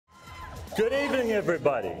Good evening,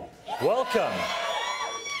 everybody. Welcome.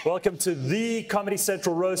 Welcome to the Comedy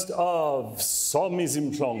Central Roast of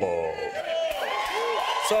Somizi.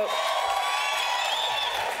 So,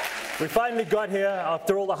 we finally got here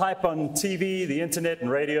after all the hype on TV, the internet, and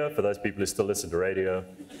radio, for those people who still listen to radio.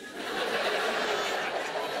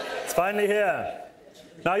 It's finally here.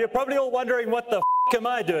 Now, you're probably all wondering, what the f*** am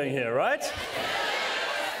I doing here, right?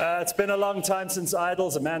 It's been a long time since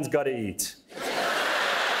Idols. A man's got to eat.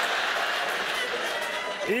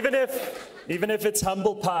 Even if it's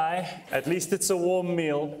humble pie, at least it's a warm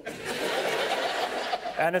meal.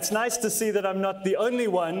 And it's nice to see that I'm not the only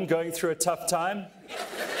one going through a tough time.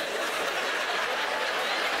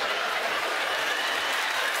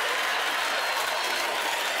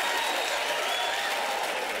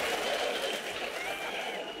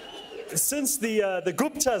 Since the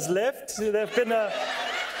Guptas left, there have been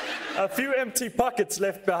a few empty pockets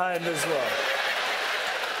left behind as well.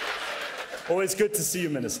 Always good to see you,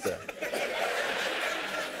 Minister.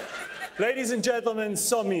 Ladies and gentlemen,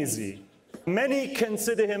 Somizi. Many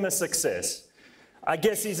consider him a success. I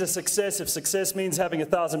guess he's a success if success means having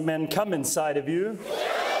 1,000 men come inside of you.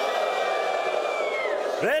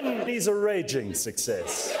 Then he's a raging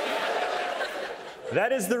success.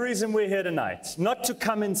 That is the reason we're here tonight. Not to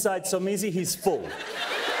come inside Somizi, he's full.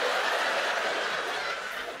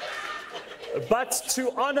 But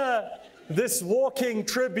to honor this walking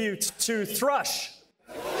tribute to Thrush.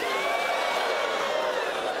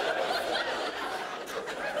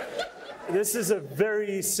 This is a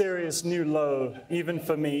very serious new low, even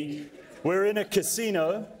for me. We're in a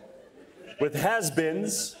casino with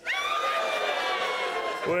has-beens,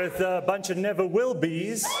 with a bunch of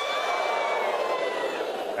never-will-bees,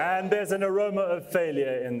 and there's an aroma of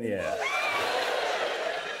failure in the air.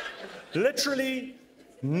 Literally,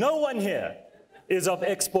 no one here is of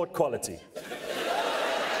export quality.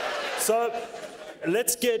 So,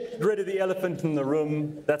 let's get rid of the elephant in the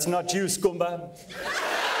room. That's not you, Skumba.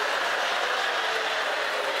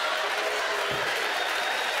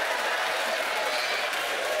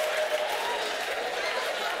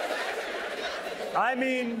 I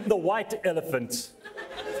mean the white elephant.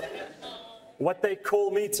 What they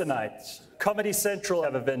call me tonight. Comedy Central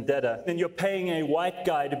have a vendetta, and you're paying a white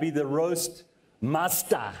guy to be the roast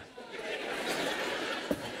master.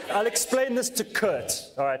 I'll explain this to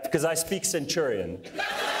Kurt, all right, because I speak Centurion.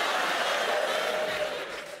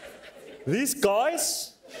 These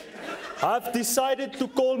guys have decided to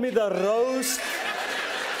call me the roast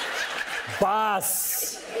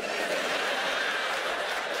boss.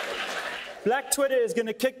 Black Twitter is going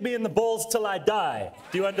to kick me in the balls till I die.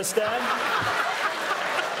 Do you understand?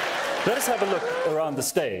 Let us have a look around the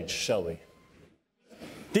stage, shall we?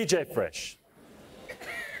 DJ Fresh.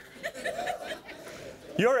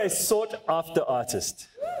 You're a sought-after artist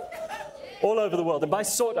all over the world. And by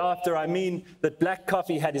sought after, I mean that Black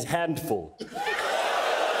Coffee had his hand full.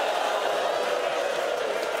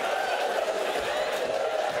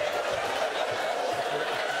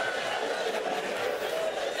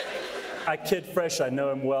 I kid Fresh, I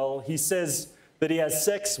know him well. He says that he has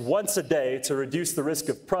sex once a day to reduce the risk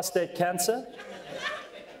of prostate cancer.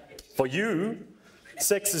 For you,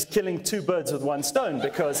 sex is killing two birds with one stone,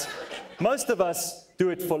 because most of us do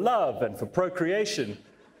it for love and for procreation.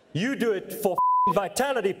 You do it for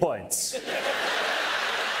vitality points.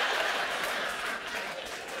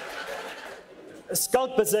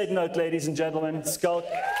 Skulk Bezuidenhout, ladies and gentlemen. Skulk.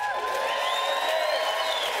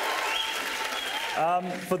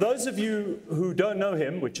 For those of you who don't know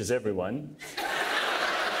him, which is everyone,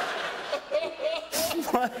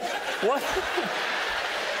 what?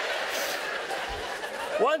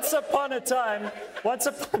 Once upon a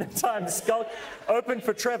time, Skulk opened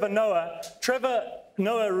for Trevor Noah. Trevor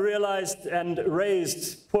Noah realized and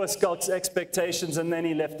raised poor Skulk's expectations, and then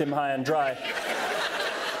he left him high and dry.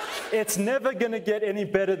 It's never gonna get any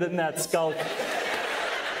better than that, Skulk.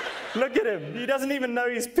 Look at him. He doesn't even know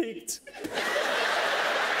he's peaked.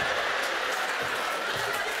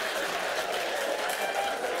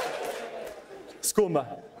 Skumba.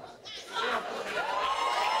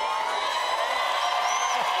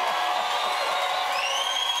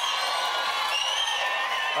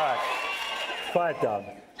 All right, quiet down.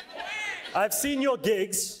 I've seen your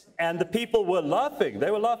gigs, and the people were laughing. They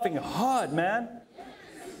were laughing hard, man.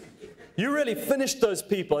 You really finished those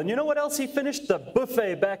people. And you know what else he finished? The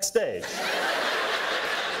buffet backstage.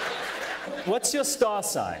 What's your star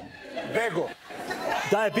sign? Virgo.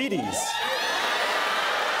 Diabetes.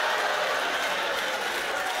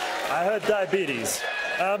 I heard diabetes.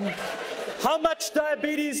 How much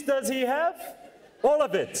diabetes does he have? All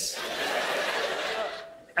of it.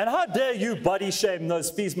 And how dare you body shame those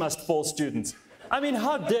fees must fall students? I mean,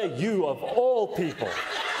 how dare you of all people?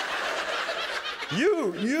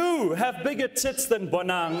 You have bigger tits than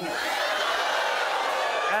Bonang.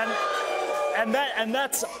 And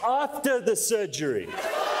that's after the surgery.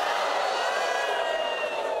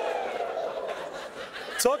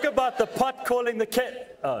 Talk about the pot calling the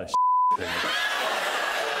cat. Oh, shit.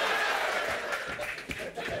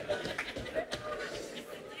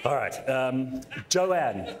 All right,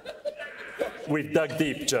 Joanne. We've dug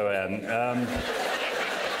deep, Joanne.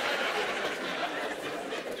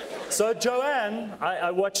 So Joanne, I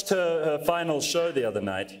watched her final show the other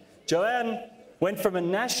night. Joanne went from a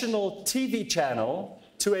national TV channel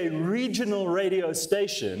to a regional radio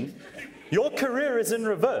station. Your career is in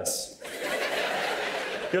reverse.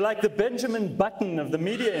 You're like the Benjamin Button of the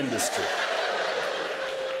media industry.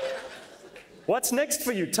 What's next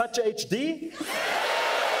for you? Touch HD?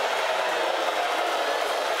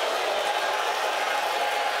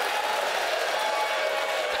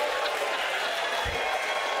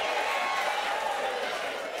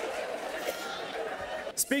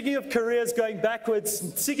 Speaking of careers going backwards,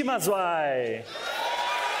 Tsiki Mazwai,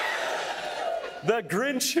 the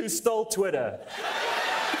Grinch who stole Twitter.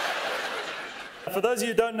 For those of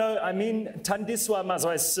you who don't know, I mean Tandiswa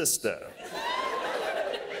Mazwai's sister.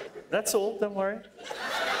 That's all, don't worry.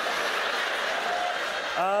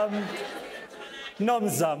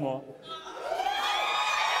 Nomzamo.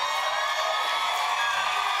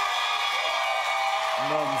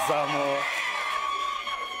 Nomzamo.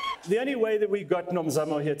 The only way that we got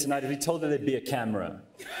Nomzamo here tonight is we told her there'd be a camera.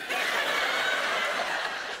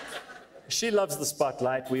 She loves the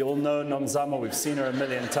spotlight. We all know Nomzamo. We've seen her a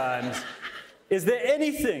million times. Is there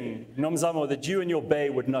anything, Nomzamo, that you and your bae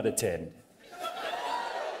would not attend?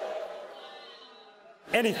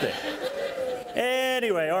 Anything?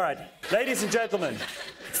 Anyway, all right. Ladies and gentlemen,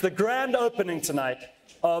 it's the grand opening tonight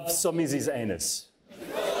of Somizi's anus.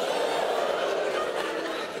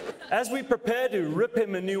 As we prepare to rip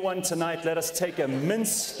him a new one tonight, let us take a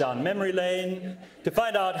mince down memory lane to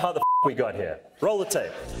find out how the f we got here. Roll the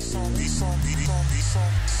tape.